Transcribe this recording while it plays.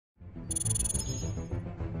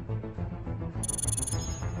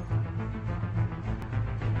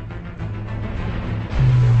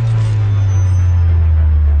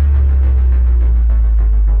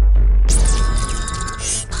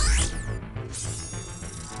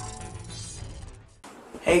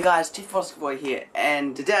Hey guys, TFoskerBoy here,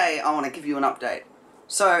 and today I want to give you an update.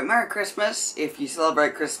 So, Merry Christmas, if you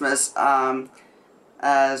celebrate Christmas.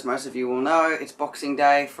 As most of you will know, it's Boxing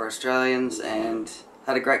Day for Australians, and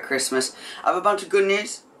had a great Christmas. I have a bunch of good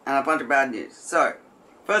news, and a bunch of bad news. So,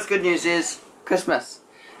 first good news is Christmas.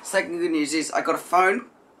 Second good news is I got a phone.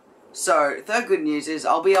 So, third good news is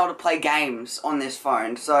I'll be able to play games on this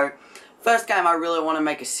phone. So, first game I really want to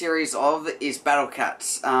make a series of is Battle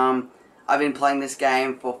Cats. I've been playing this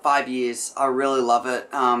game for 5 years. I really love it.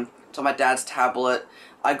 It's on my dad's tablet.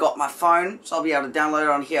 I got my phone, so I'll be able to download it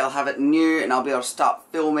on here. I'll have it new, and I'll be able to start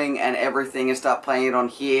filming and everything, and start playing it on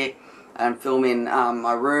here, and film in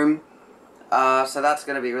my room. So that's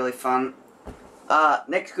going to be really fun.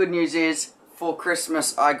 Next good news is, for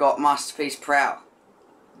Christmas, I got Masterpiece Prowl.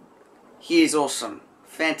 He is awesome.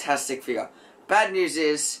 Fantastic figure. Bad news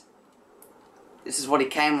is, this is what he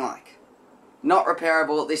came like. Not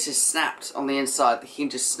repairable, this is snapped on the inside, the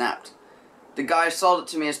hinge is snapped. The guy who sold it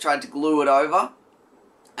to me has tried to glue it over,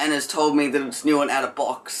 and has told me that it's new and out of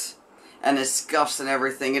box, and there's scuffs and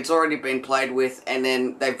everything. It's already been played with, and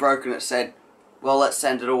then they've broken it, said, well, let's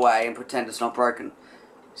send it away and pretend it's not broken.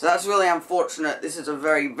 So that's really unfortunate. This is a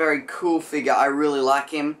very, very cool figure. I really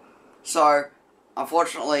like him. So,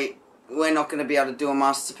 unfortunately, we're not going to be able to do a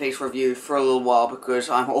Masterpiece review for a little while,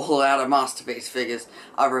 because I'm all out of Masterpiece figures.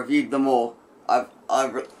 I've reviewed them all.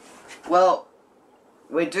 Well,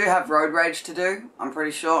 we do have Road Rage to do, I'm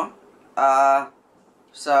pretty sure.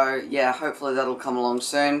 So, yeah, hopefully that'll come along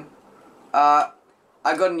soon. I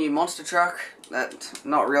got a new monster truck.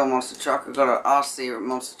 Not real monster truck, I got an RC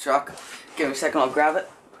monster truck. Give me a second, I'll grab it.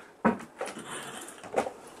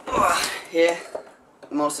 Here,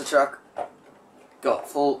 monster truck. Got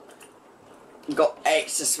 8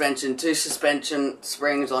 suspension, 2 suspension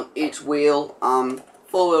springs on each wheel.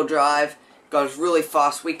 4-wheel drive. Goes really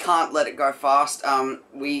fast. We can't let it go fast.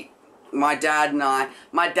 My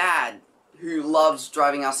dad, who loves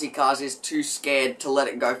driving RC cars, is too scared to let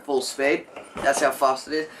it go full speed. That's how fast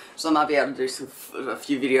it is. So I might be able to do a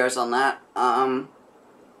few videos on that.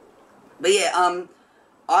 But yeah,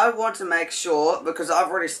 I want to make sure, because I've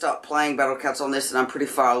already started playing Battle Cats on this, and I'm pretty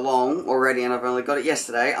far along already, and I've only got it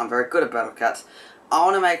yesterday. I'm very good at Battle Cats. I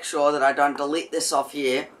want to make sure that I don't delete this off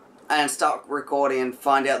here and start recording and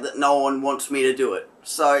find out that no one wants me to do it.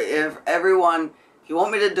 So if you want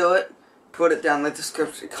me to do it, put it down in the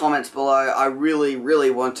description, comments below. I really,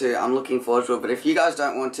 really want to. I'm looking forward to it. But if you guys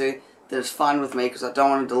don't want to, then it's fine with me, because I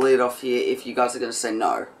don't want to delete it off here if you guys are going to say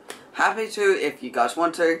no. Happy to if you guys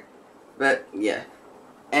want to, but yeah.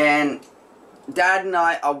 And Dad and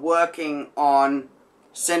I are working on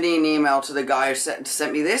sending an email to the guy who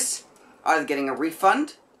sent me this, either getting a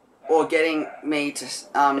refund, or getting him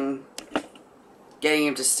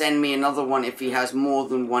to send me another one if he has more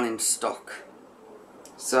than one in stock.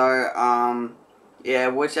 So, yeah,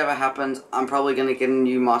 whichever happens, I'm probably going to get a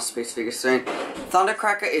new Masterpiece figure soon.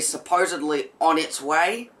 Thundercracker is supposedly on its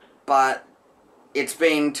way, but it's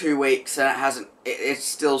been 2 weeks and it hasn't, it's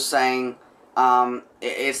still saying,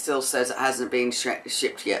 it still says it hasn't been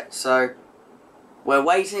shipped yet. So, we're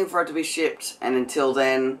waiting for it to be shipped, and until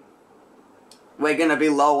then, we're going to be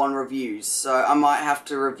low on reviews, so I might have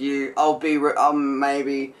to review, I'll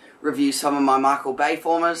maybe review some of my Michael Bay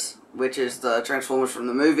Formers, which is the Transformers from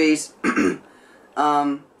the movies.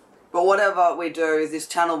 But whatever we do, this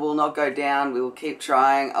channel will not go down. We will keep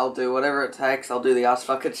trying. I'll do whatever it takes. I'll do the Ass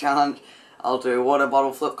Fucker Challenge. I'll do Water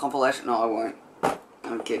Bottle Flip compilation. No, I won't.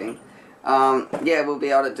 I'm kidding. Yeah, we'll be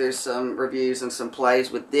able to do some reviews and some plays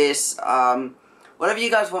with this. Whatever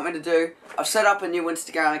you guys want me to do, I've set up a new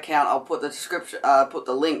Instagram account. I'll put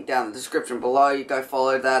the link down in the description below. You go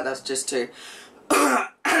follow that. That's just to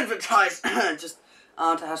advertise, just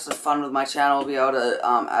to have some fun with my channel. I'll be able to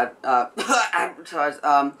advertise,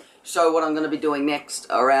 show what I'm going to be doing next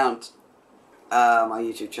around my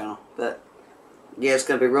YouTube channel. But yeah, it's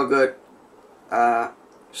going to be real good.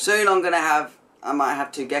 Soon I might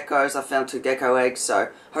have 2 geckos. I found 2 gecko eggs, so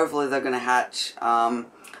hopefully they're going to hatch.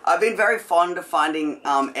 I've been very fond of finding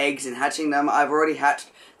eggs and hatching them. I've already hatched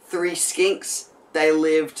 3 skinks. They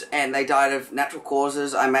lived and they died of natural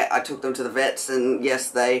causes. I took them to the vets, and yes,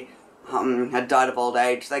 they had died of old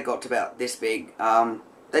age. They got to about this big.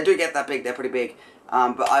 They do get that big. They're pretty big.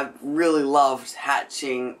 But I've really loved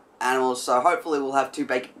hatching animals, so hopefully we'll have 2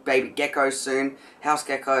 baby geckos soon, house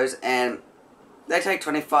geckos, and they take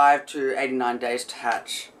 25 to 89 days to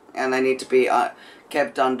hatch, and they need to be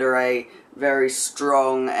kept under a very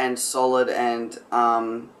strong and solid and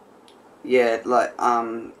yeah, like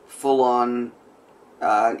full on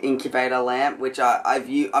incubator lamp, which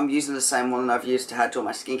I'm using the same one that I've used to hatch all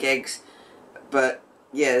my skink eggs, but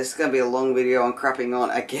yeah, this is going to be a long video on crapping on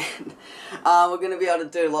again. We're going to be able to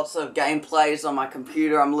do lots of gameplays on my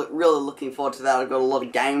computer. I'm really looking forward to that. I've got a lot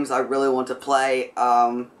of games I really want to play.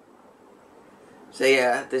 So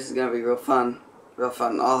yeah, this is going to be real fun. Real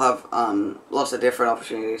fun. I'll have lots of different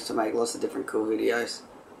opportunities to make lots of different cool videos.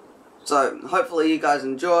 So hopefully you guys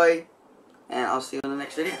enjoy, and I'll see you in the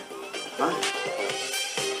next video.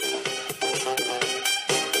 Bye.